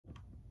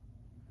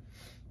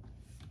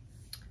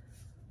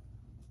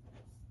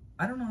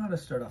I don't know how to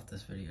start off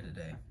this video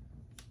today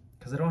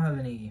because I don't have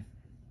any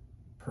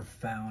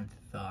profound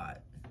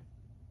thought.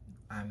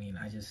 I mean,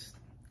 I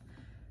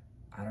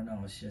don't know.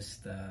 It's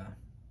just,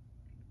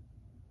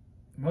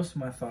 most of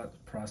my thought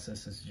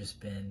process has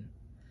just been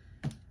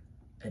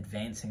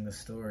advancing the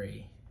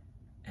story,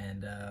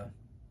 and I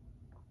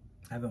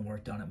haven't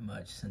worked on it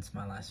much since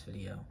my last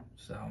video.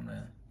 So I'm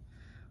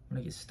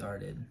gonna get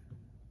started.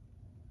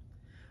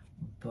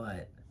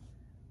 But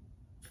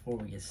before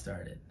we get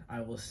started, I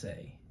will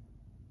say,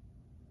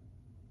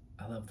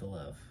 I love the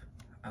love.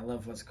 I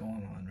love what's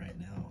going on right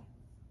now.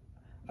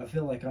 I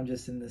feel like I'm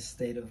just in this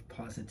state of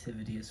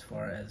positivity as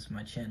far as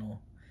my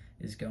channel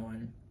is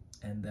going,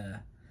 and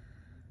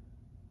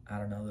I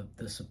don't know,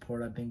 the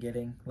support I've been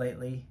getting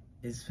lately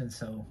has been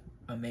so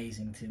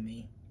amazing to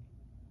me.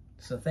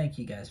 So thank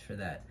you guys for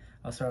that.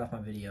 I'll start off my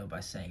video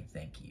by saying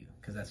thank you,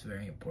 because that's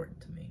very important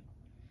to me.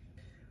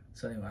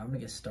 So anyway, I'm gonna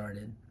get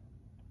started.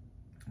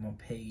 I'm on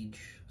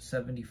page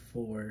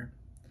 74,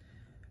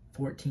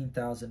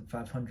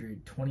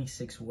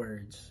 14,526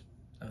 words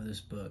of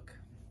this book.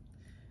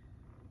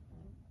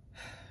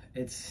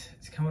 It's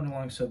coming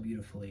along so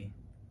beautifully,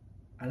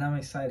 and I'm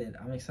excited.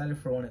 I'm excited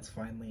for when it's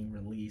finally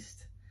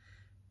released,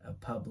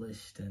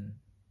 published, and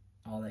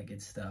all that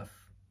good stuff.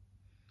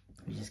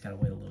 You just gotta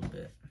wait a little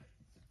bit.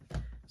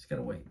 Just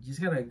gotta wait. You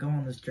just gotta go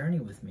on this journey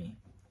with me.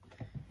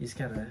 You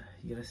gotta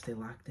stay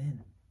locked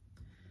in,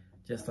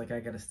 just like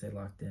I gotta stay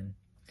locked in.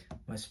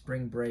 My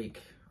spring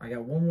break, I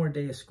got one more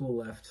day of school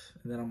left,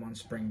 and then I'm on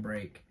spring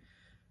break,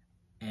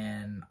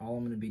 and all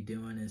I'm gonna be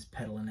doing is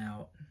pedaling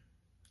out.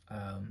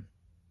 I'm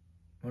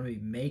gonna be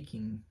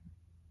making,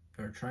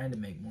 or trying to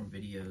make, more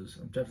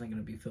videos. I'm definitely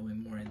gonna be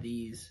filming more of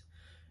these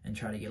and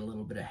try to get a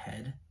little bit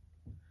ahead,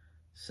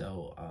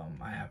 so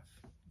I have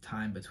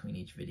time between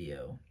each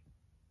video.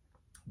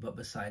 But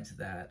besides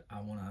that,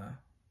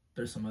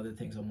 there's some other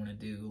things I want to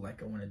do.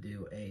 Like, I want to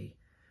do a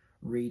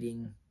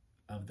reading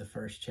of the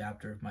first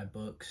chapter of my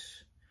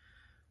books.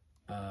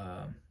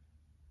 I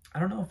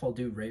don't know if I'll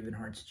do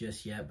Ravenhearts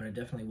just yet, but I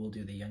definitely will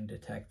do The Young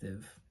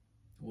Detective,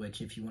 which,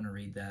 if you want to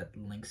read that, the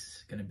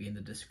link's going to be in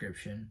the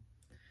description.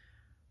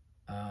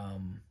 I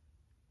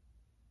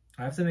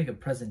have to make a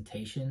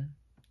presentation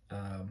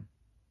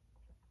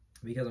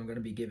because I'm going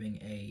to be giving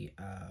a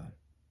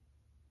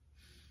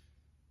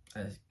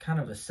kind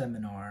of a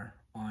seminar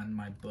on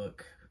my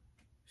book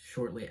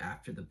shortly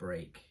after the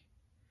break.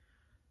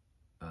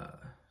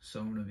 So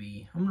I'm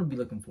gonna be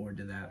looking forward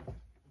to that.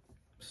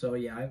 So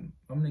yeah, I'm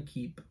gonna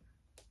keep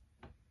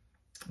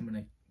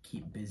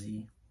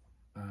busy.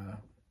 But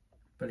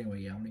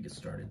anyway, yeah, I'm gonna get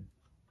started.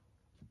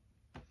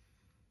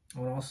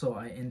 And also,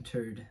 I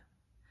entered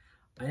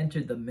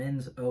the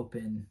men's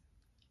open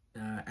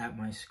at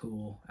my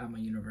school, at my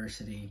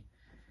university,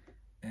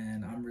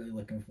 and I'm really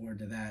looking forward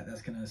to that.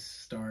 That's gonna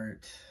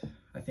start,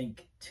 I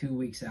think, 2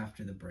 weeks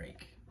after the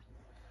break.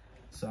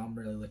 So I'm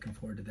really looking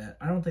forward to that.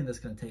 I don't think that's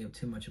gonna take up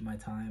too much of my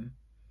time,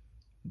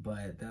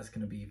 but that's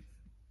gonna be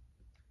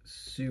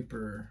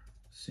super,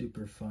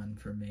 super fun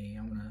for me.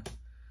 I wanna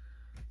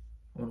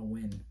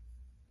win.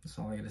 That's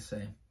all I gotta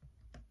say.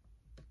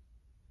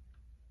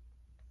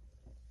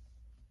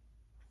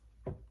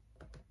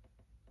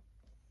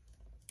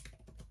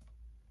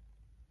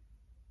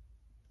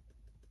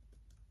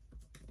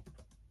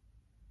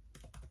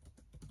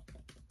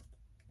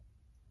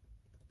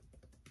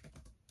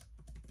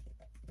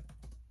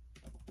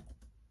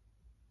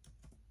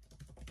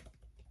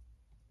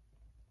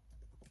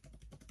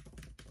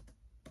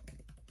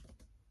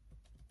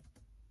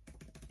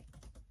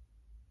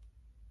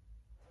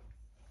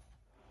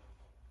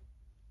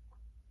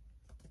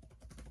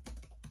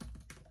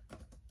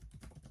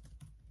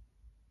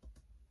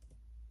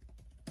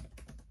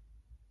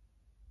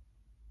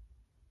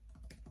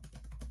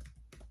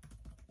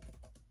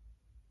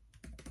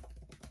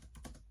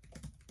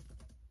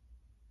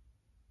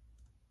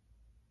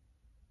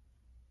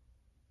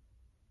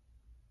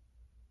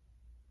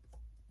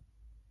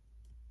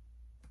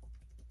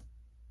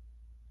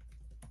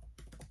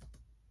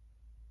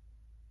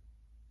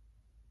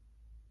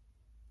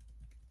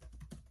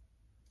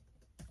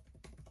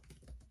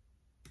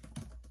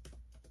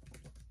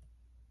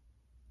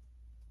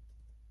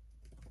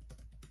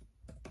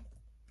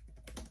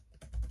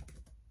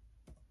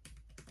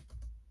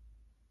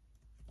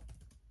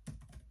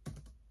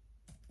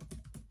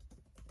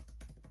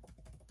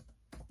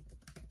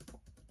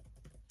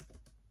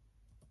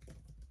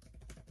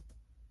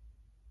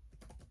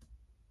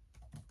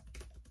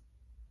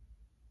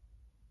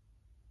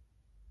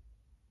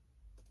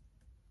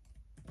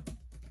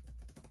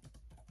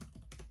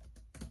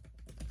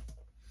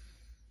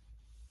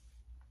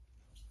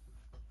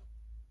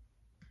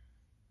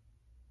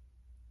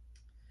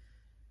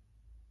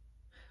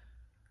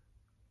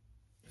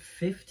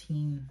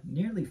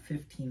 Nearly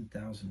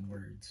 15,000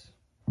 words.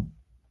 I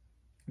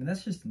mean,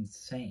 that's just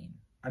insane.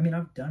 I mean,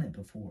 I've done it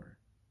before.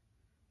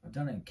 I've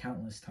done it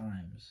countless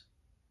times.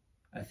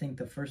 I think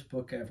the first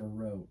book I ever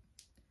wrote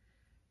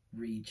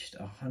reached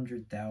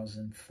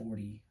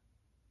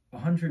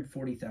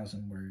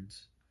 140,000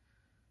 words.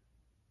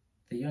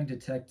 The Young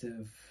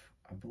Detective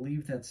I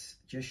believe that's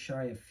just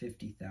shy of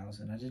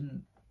 50,000. I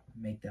didn't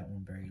make that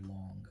one very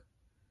long.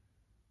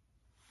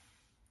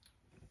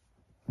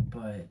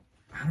 But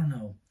I don't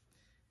know.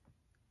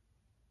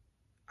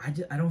 I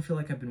don't feel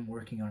like I've been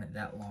working on it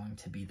that long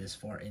to be this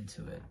far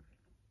into it.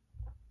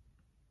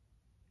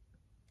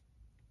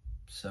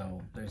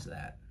 So there's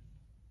that.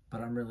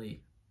 But I'm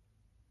really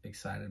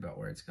excited about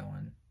where it's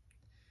going.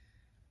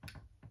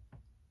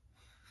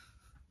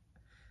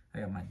 I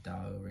got my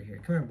dog over here.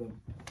 Come here, bub.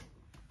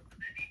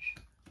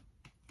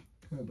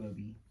 Come here,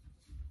 Bubby.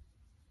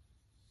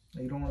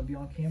 You don't want to be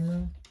on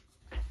camera?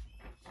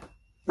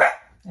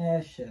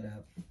 Shut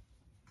up.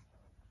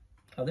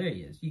 Oh, there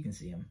he is. You can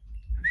see him.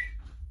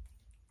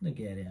 Look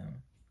at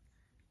him.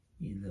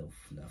 You little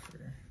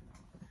fluffer.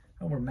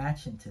 Oh, we're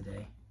matching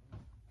today.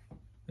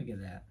 Look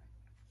at that.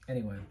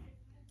 Anyway.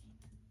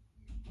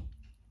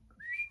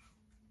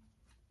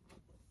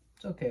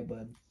 It's okay,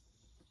 bud.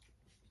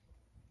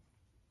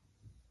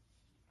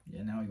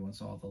 Yeah, now he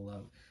wants all the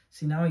love.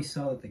 See, now he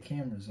saw that the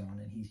camera's on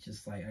and he's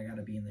just like, I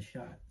gotta be in the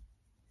shot.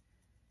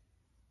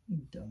 You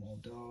dumb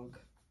old dog.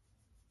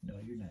 No,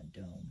 you're not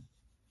dumb.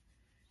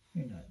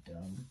 You're not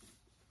dumb.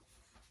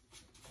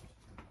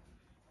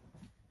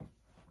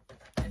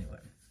 Anyway.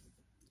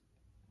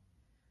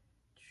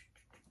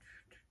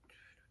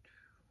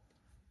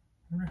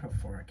 I wonder how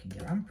far I can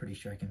get. I'm pretty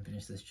sure I can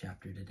finish this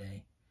chapter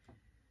today.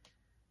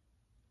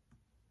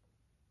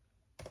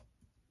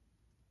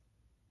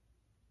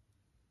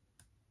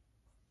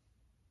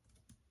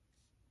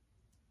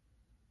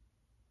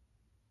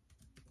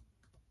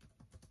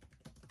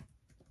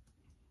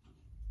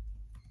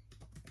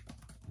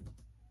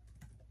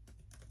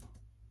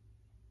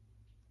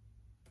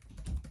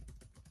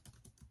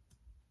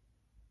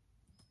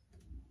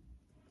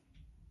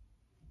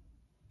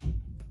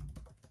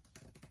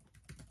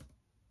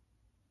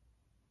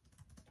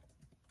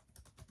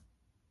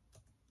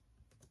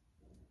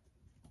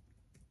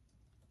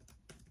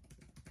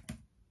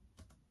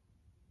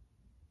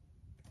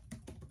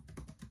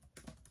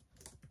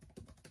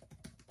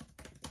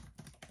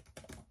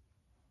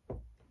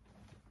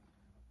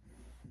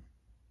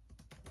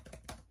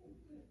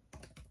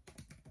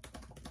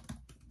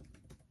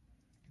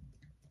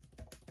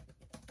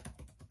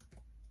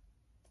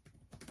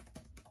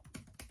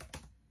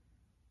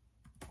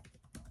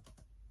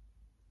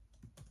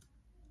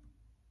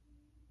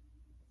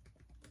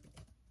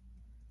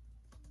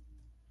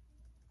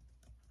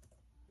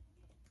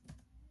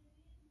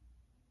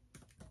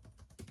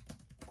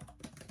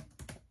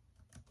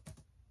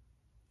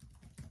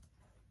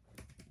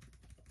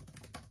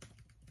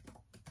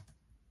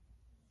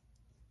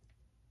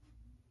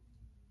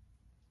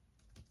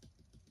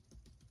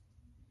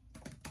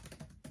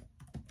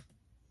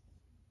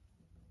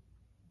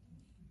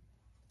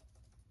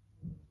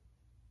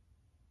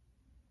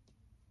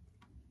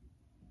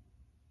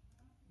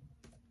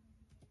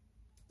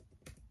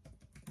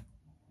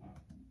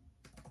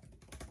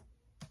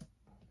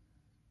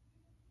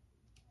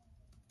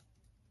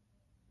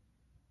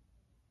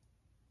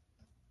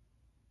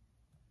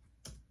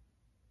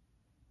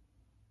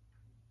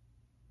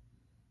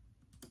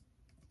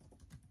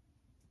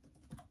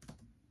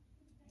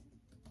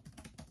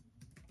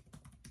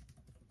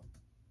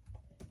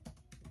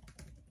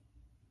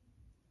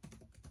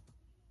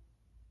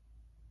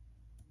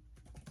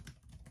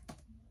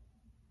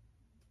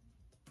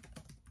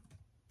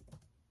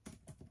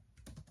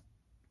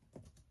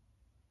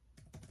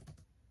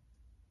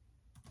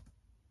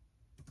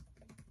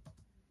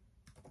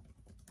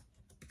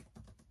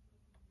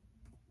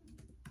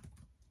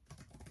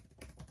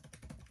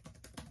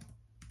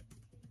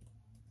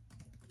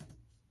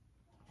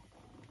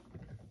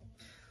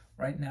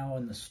 Right now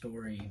in the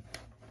story,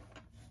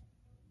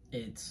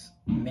 it's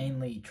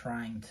mainly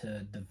trying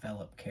to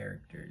develop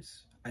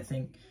characters. I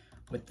think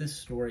with this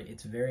story,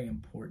 it's very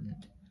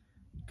important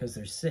because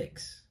there's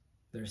six.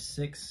 There's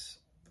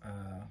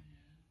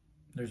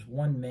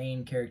one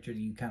main character that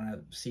you kind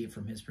of see it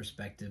from his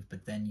perspective,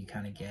 but then you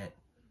kind of get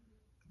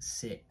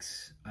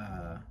six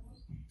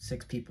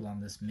people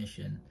on this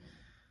mission.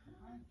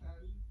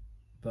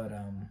 But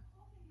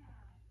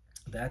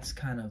that's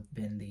kind of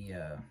been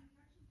the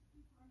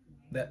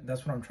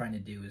that's what I'm trying to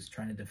do, is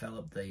trying to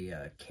develop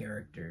the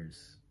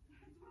characters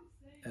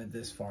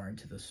this far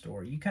into the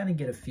story. You kind of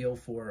get a feel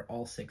for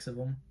all six of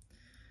them,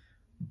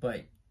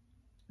 but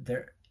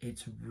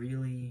it's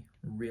really,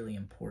 really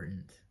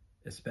important,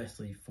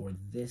 especially for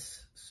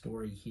this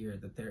story here,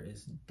 that there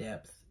is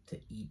depth to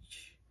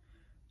each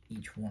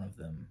one of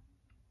them.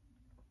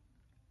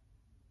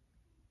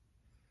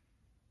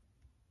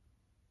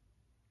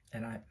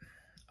 And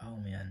oh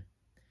man,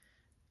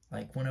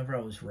 like whenever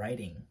I was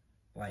writing,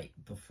 like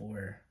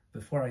before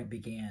I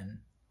began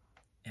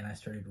and I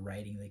started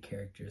writing the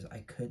characters,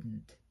 I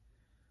couldn't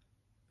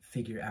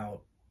figure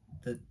out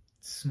the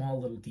small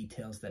little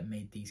details that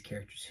made these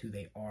characters who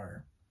they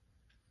are.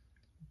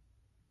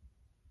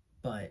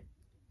 But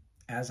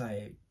as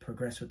I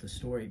progress with the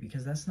story,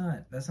 because that's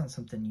not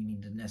something you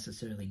need to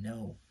necessarily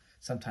know.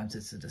 Sometimes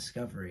it's a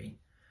discovery.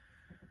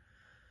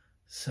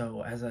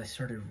 So as I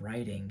started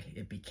writing,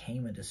 it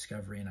became a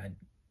discovery, and I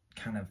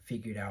kind of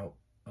figured out,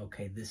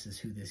 okay, this is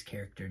who this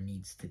character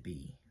needs to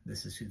be.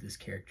 This is who this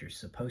character is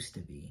supposed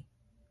to be.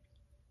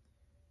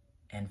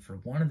 And for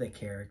one of the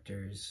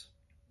characters,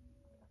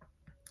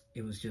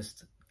 it was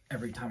just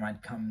every time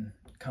I'd come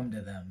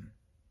to them,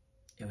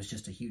 it was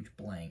just a huge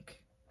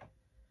blank.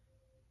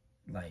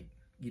 Like,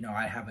 you know,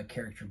 I have a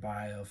character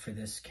bio for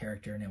this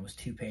character and it was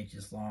 2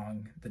 pages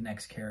long. The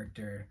next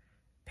character,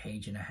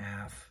 1.5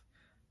 pages.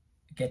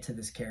 Get to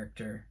this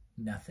character,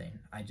 nothing.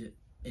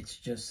 It's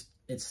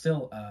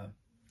still,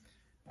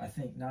 I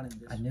think not in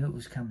this. I knew it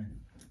was coming.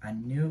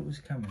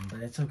 But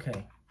it's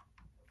okay.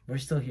 We're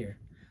still here.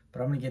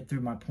 But I'm going to get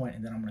through my point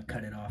and then I'm going to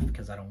cut it off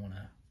because I don't want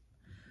to,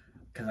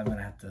 because I'm going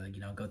to have to, you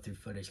know, go through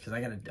footage because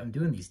I'm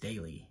doing these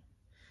daily.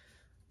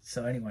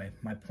 So anyway,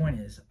 my point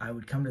is I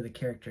would come to the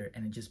character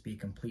and it'd just be a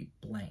complete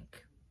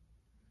blank.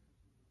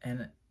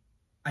 And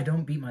I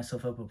don't beat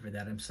myself up over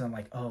that. I'm still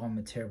like, oh, I'm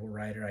a terrible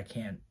writer. I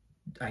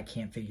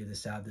can't figure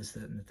this out, this,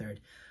 that, and the third.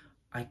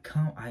 I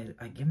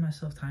give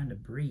myself time to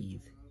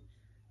breathe.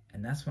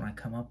 And that's when I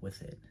come up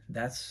with it.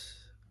 That's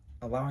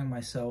allowing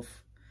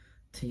myself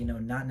to, you know,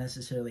 not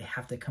necessarily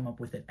have to come up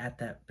with it at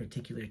that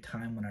particular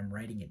time when I'm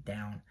writing it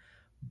down,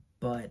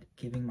 but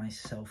giving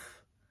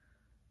myself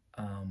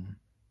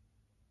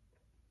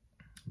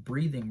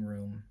breathing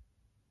room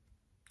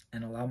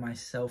and allow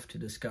myself to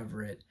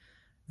discover it.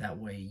 That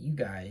way you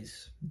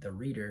guys, the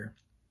reader,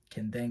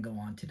 can then go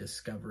on to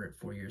discover it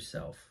for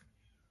yourself.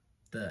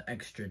 The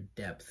extra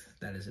depth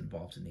that is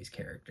involved in these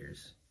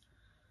characters.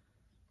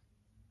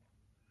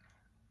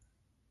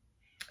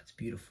 That's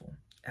beautiful.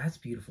 That's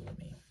beautiful to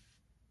me.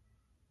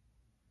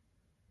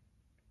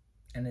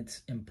 And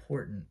it's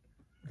important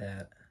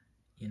that,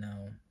 you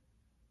know,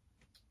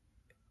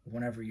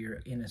 whenever you're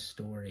in a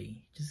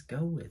story, just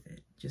go with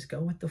it. Just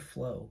go with the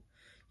flow.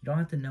 You don't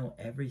have to know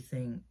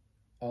everything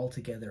all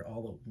together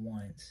all at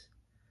once.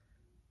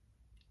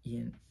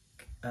 You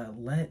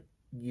let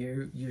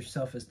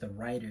yourself as the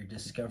writer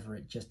discover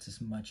it just as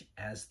much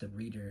as the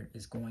reader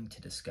is going to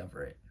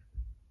discover it.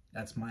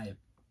 That's my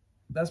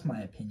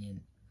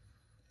opinion.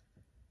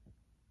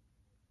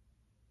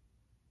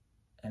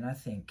 And I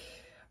think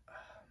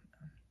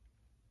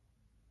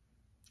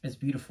it's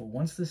beautiful.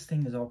 Once this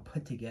thing is all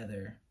put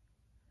together,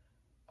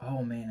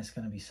 oh man, it's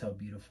going to be so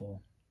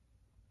beautiful.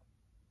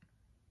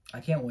 I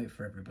can't wait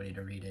for everybody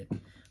to read it.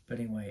 But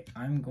anyway,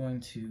 I'm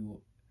going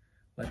to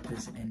let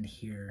this end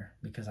here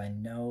because I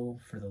know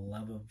for the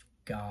love of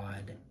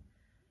God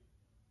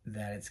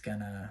that it's going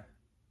to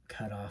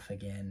cut off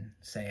again.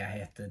 Say I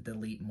have to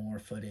delete more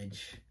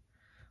footage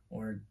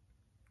or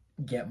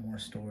get more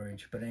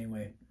storage. But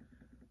anyway,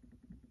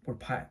 we're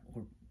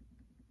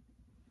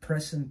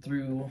pressing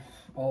through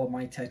all of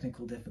my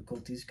technical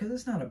difficulties because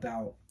it's not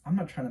about, I'm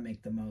not trying to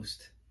make the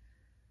most,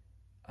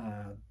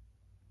 I'm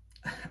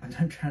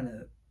not trying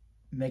to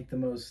make the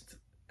most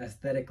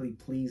aesthetically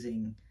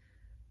pleasing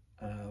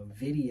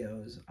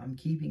videos. I'm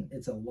keeping,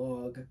 it's a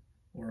log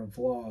or a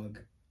vlog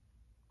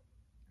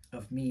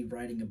of me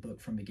writing a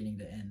book from beginning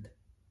to end,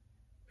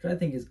 which I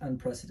think is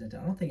unprecedented.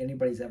 I don't think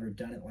anybody's ever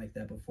done it like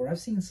that before. I've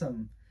seen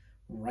some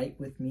write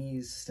with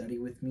me's, study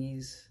with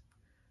me's,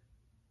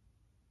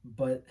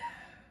 but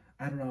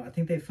I don't know. I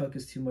think they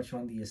focus too much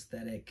on the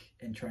aesthetic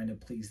and trying to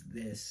please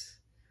this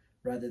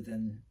rather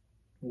than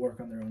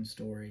work on their own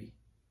story.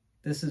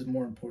 This is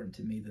more important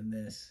to me than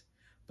this.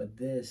 But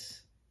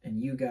this and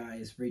you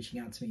guys reaching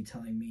out to me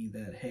telling me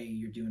that, hey,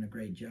 you're doing a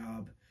great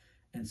job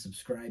and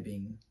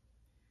subscribing,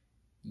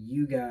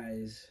 you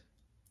guys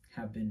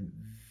have been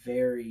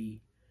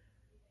very,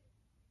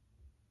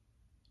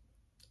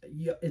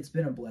 yeah, it's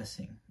been a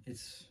blessing. It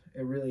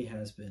really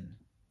has been.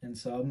 And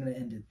so I'm going to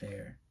end it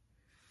there.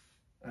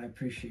 I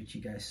appreciate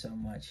you guys so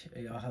much.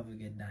 Y'all have a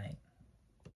good night.